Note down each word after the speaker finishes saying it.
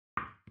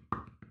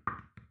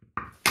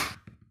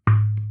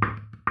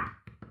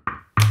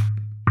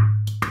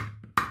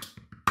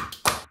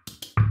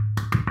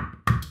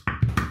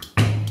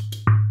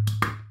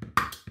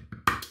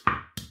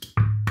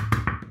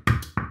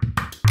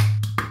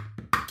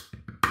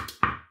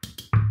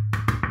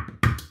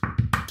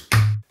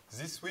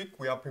week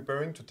we are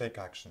preparing to take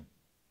action.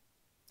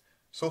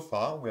 So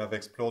far we have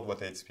explored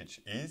what hate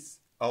speech is,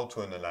 how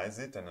to analyze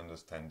it and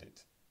understand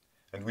it.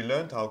 And we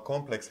learned how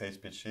complex hate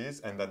speech is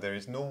and that there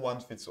is no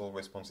one-fits-all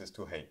responses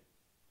to hate.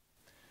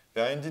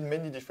 There are indeed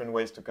many different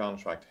ways to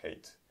counteract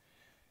hate.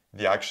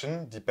 The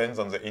action depends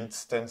on the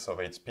instance of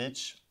hate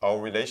speech,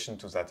 our relation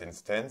to that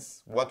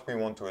instance, what we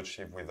want to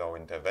achieve with our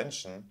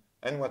intervention,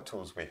 and what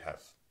tools we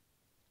have.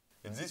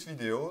 In these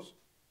videos,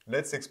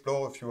 let's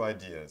explore a few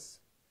ideas.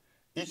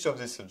 Each of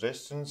these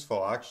suggestions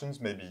for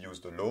actions may be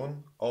used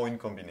alone or in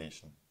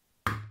combination.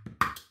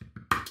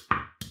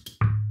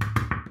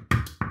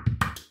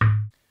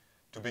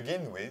 To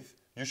begin with,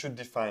 you should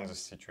define the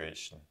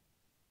situation.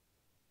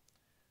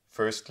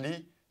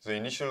 Firstly, the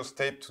initial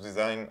step to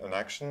design an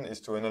action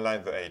is to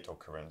analyze the hate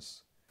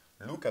occurrence.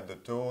 Look at the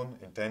tone,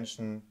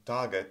 intention,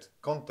 target,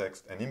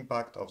 context and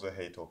impact of the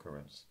hate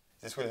occurrence.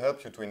 This will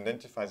help you to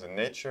identify the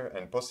nature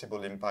and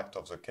possible impact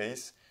of the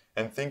case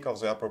and think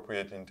of the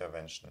appropriate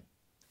intervention.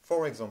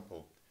 For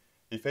example,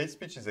 if hate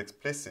speech is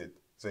explicit,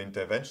 the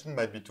intervention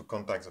might be to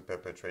contact the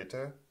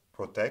perpetrator,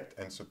 protect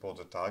and support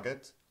the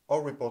target,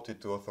 or report it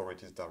to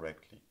authorities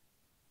directly.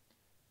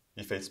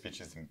 If hate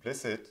speech is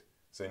implicit,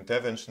 the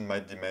intervention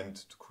might demand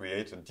to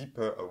create a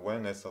deeper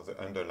awareness of the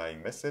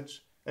underlying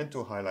message and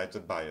to highlight the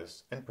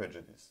bias and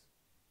prejudice.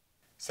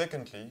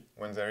 Secondly,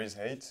 when there is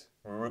hate,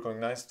 we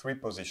recognize three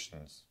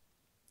positions.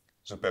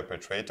 The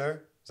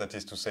perpetrator, that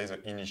is to say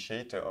the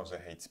initiator of the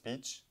hate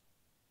speech.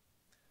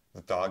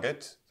 The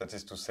target, that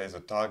is to say the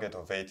target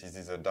of hate is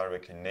either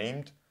directly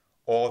named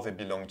or they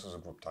belong to the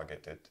group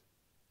targeted.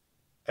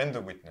 And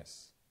the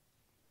witness.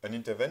 An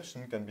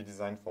intervention can be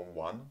designed for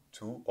one,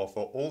 two, or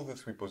for all the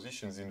three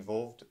positions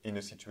involved in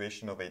a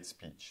situation of hate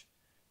speech,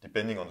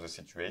 depending on the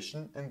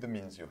situation and the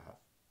means you have.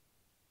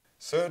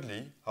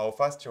 Thirdly, how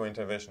fast your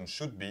intervention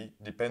should be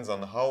depends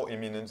on how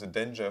imminent the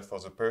danger for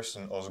the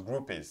person or the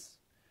group is.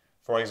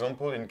 For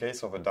example, in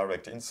case of a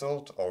direct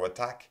insult or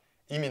attack,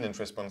 imminent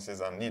responses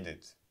are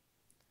needed.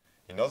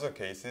 In other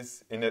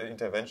cases,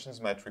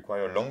 interventions might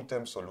require a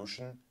long-term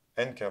solution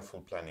and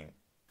careful planning.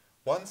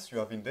 Once you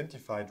have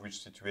identified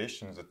which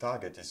situation the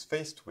target is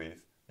faced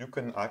with, you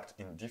can act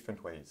in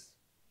different ways.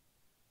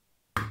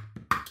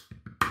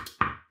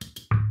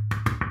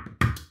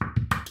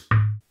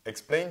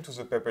 Explain to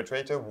the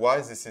perpetrator why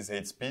this is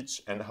hate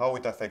speech and how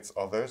it affects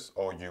others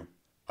or you.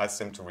 Ask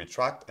them to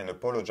retract and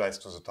apologize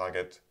to the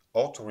target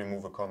or to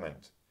remove a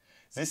comment.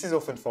 This is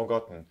often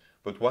forgotten,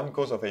 but one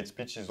cause of hate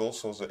speech is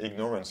also the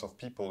ignorance of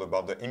people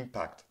about the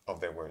impact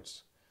of their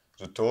words.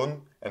 The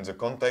tone and the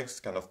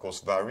context can of course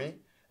vary,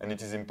 and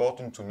it is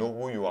important to know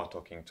who you are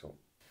talking to.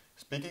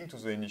 Speaking to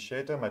the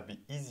initiator might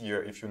be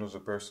easier if you know the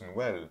person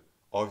well,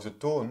 or if the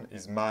tone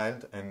is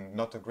mild and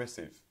not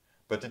aggressive,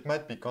 but it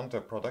might be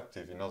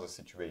counterproductive in other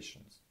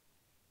situations.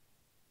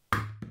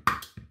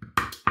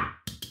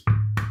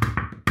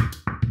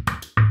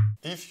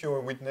 If you're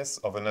a witness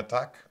of an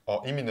attack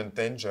or imminent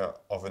danger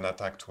of an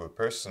attack to a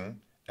person,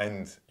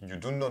 and you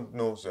do not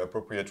know the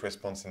appropriate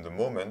response in the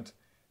moment,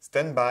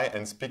 stand by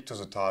and speak to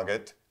the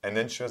target and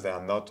ensure they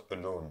are not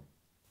alone.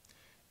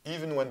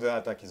 Even when the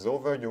attack is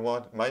over, you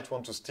might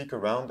want to stick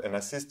around and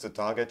assist the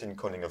target in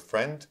calling a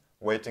friend,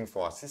 waiting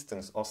for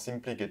assistance, or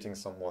simply getting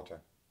some water.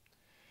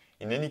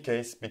 In any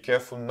case, be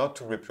careful not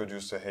to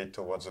reproduce the hate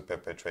towards the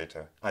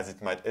perpetrator, as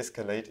it might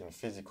escalate in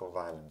physical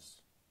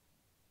violence.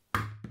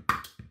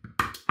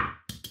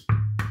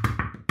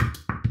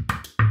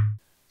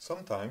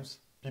 Sometimes,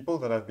 people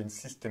that have been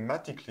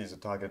systematically the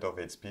target of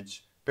hate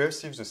speech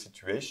perceive the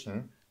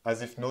situation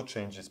as if no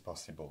change is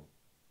possible.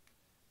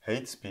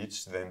 Hate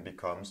speech then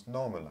becomes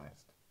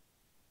normalized.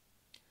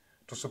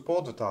 To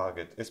support the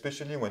target,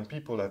 especially when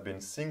people have been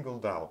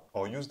singled out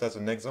or used as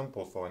an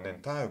example for an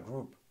entire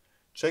group,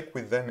 check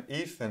with them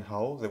if and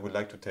how they would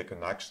like to take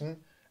an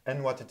action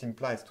and what it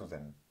implies to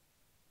them.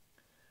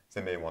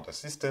 They may want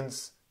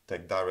assistance,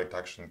 take direct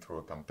action through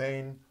a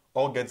campaign,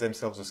 or get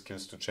themselves the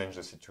skills to change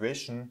the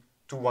situation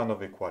to one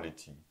of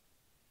equality.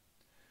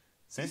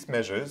 These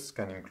measures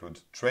can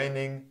include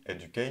training,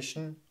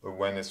 education,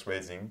 awareness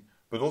raising,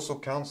 but also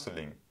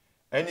counseling,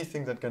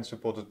 anything that can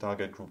support the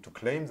target group to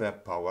claim their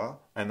power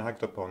and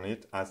act upon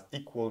it as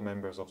equal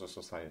members of the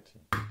society.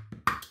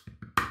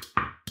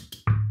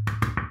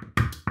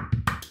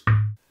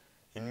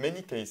 In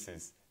many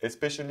cases,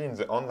 especially in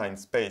the online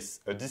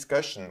space, a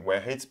discussion where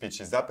hate speech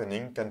is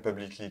happening can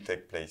publicly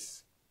take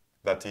place.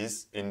 That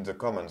is, in the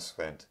comments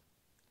thread.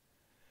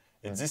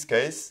 In this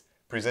case,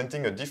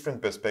 presenting a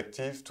different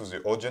perspective to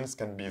the audience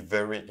can be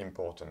very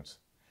important.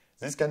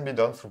 This can be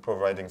done through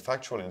providing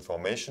factual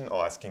information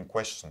or asking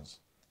questions.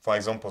 For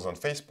example, on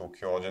Facebook,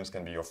 your audience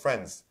can be your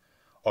friends,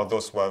 or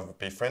those who have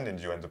befriended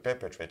you and the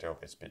perpetrator of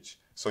hate speech.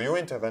 So your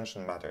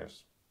intervention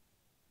matters.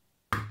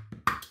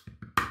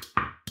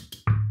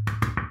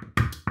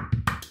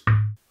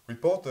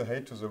 Report the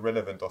hate to the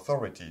relevant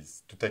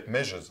authorities to take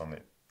measures on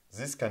it.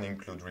 This can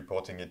include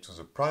reporting it to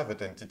the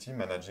private entity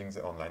managing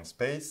the online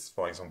space,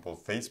 for example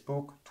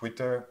Facebook,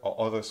 Twitter, or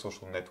other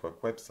social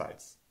network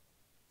websites.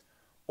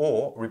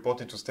 Or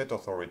report it to state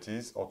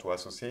authorities or to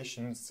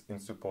associations in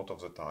support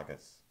of the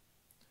targets.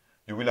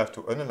 You will have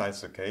to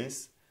analyze the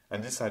case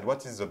and decide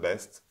what is the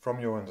best from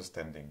your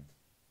understanding.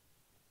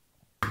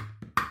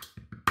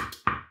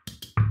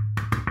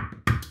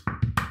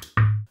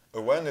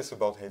 Awareness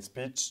about hate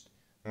speech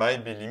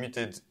might be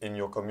limited in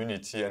your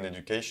community, and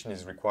education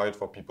is required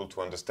for people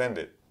to understand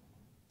it.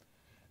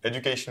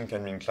 Education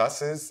can mean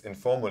classes,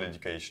 informal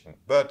education,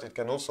 but it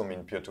can also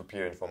mean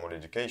peer-to-peer informal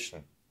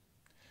education.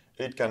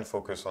 It can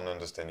focus on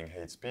understanding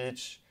hate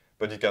speech,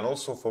 but it can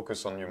also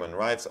focus on human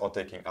rights or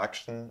taking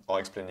action or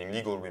explaining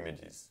legal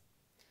remedies.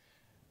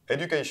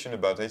 Education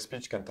about hate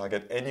speech can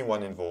target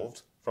anyone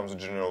involved, from the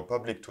general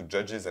public to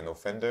judges and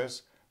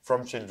offenders,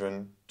 from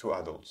children to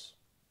adults.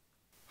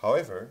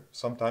 However,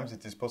 sometimes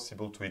it is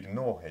possible to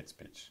ignore hate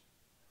speech.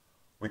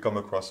 We come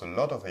across a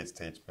lot of hate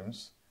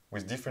statements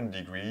with different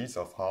degrees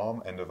of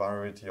harm and a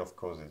variety of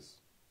causes.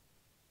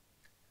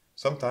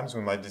 Sometimes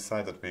we might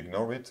decide that we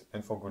ignore it,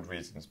 and for good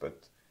reasons,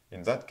 but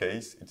in that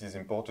case, it is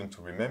important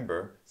to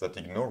remember that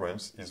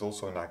ignorance is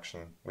also an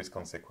action with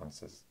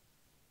consequences.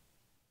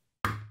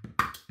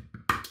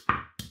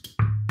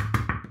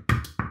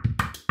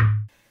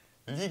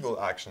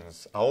 Legal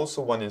actions are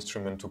also one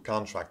instrument to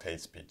counteract hate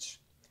speech.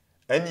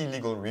 Any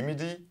legal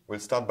remedy will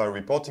start by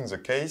reporting the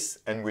case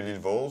and will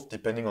evolve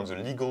depending on the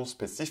legal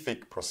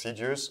specific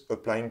procedures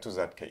applying to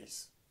that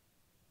case.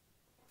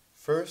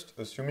 First,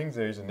 assuming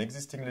there is an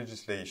existing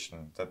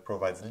legislation that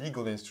provides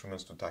legal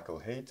instruments to tackle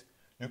hate,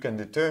 you can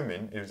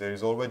determine if there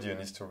is already an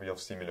history of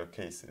similar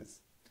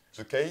cases.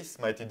 The case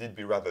might indeed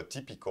be rather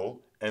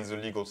typical and the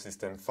legal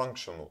system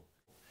functional.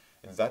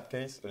 In that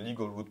case, a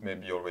legal route may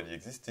be already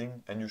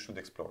existing and you should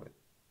explore it.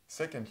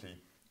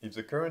 Secondly, if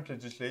the current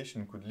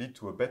legislation could lead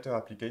to a better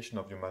application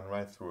of human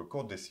rights through a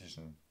court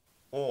decision,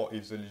 or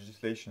if the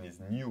legislation is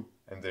new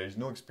and there is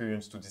no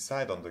experience to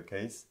decide on the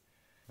case,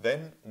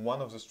 then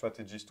one of the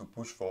strategies to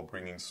push for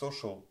bringing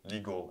social,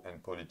 legal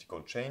and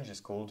political change is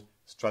called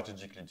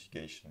strategic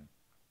litigation.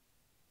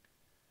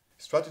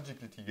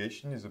 Strategic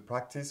litigation is a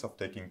practice of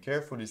taking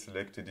carefully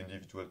selected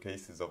individual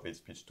cases of hate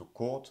speech to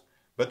court,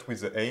 but with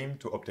the aim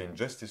to obtain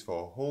justice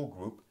for a whole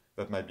group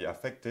that might be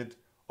affected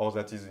or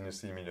that is in a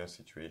similar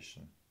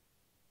situation.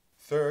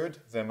 Third,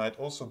 there might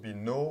also be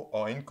no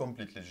or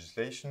incomplete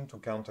legislation to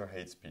counter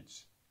hate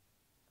speech.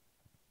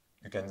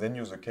 You can then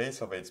use a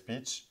case of hate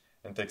speech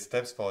and take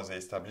steps for the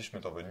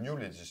establishment of a new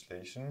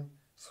legislation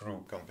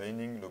through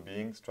campaigning,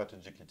 lobbying,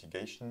 strategic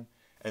litigation,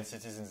 and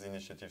citizens'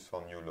 initiatives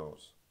for new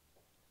laws.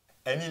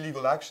 Any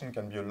legal action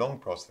can be a long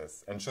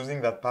process, and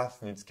choosing that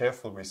path needs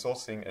careful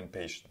resourcing and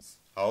patience.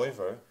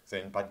 However,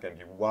 the impact can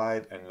be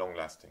wide and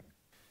long-lasting.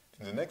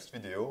 In the next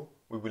video,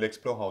 we will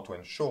explore how to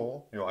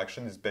ensure your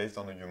action is based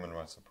on a human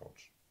rights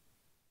approach.